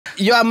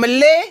you are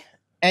Malay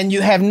and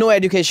you have no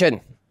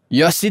education.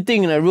 You're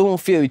sitting in a room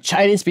filled with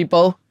Chinese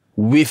people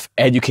with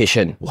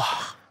education. Wow.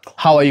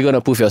 How are you going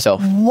to prove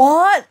yourself?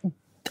 What?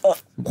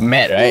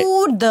 Mad, right?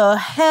 Who the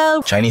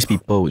hell? Chinese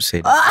people would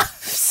say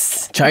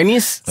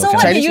Chinese? So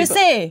what did you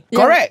say?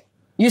 Correct.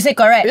 You say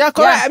correct. Yeah,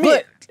 correct. I mean,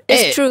 good.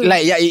 It's true.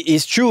 Like, yeah,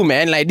 it's true,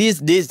 man. Like, these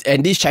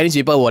Chinese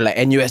people were like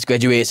NUS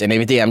graduates and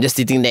everything. I'm just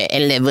sitting there,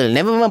 N-level.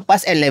 Never even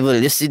pass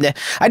N-level. Just sit there.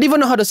 I didn't even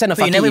know how to send a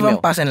fucking you never email.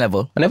 even pass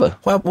N-level? I never.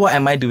 What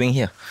am I doing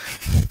here?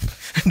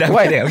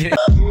 Why?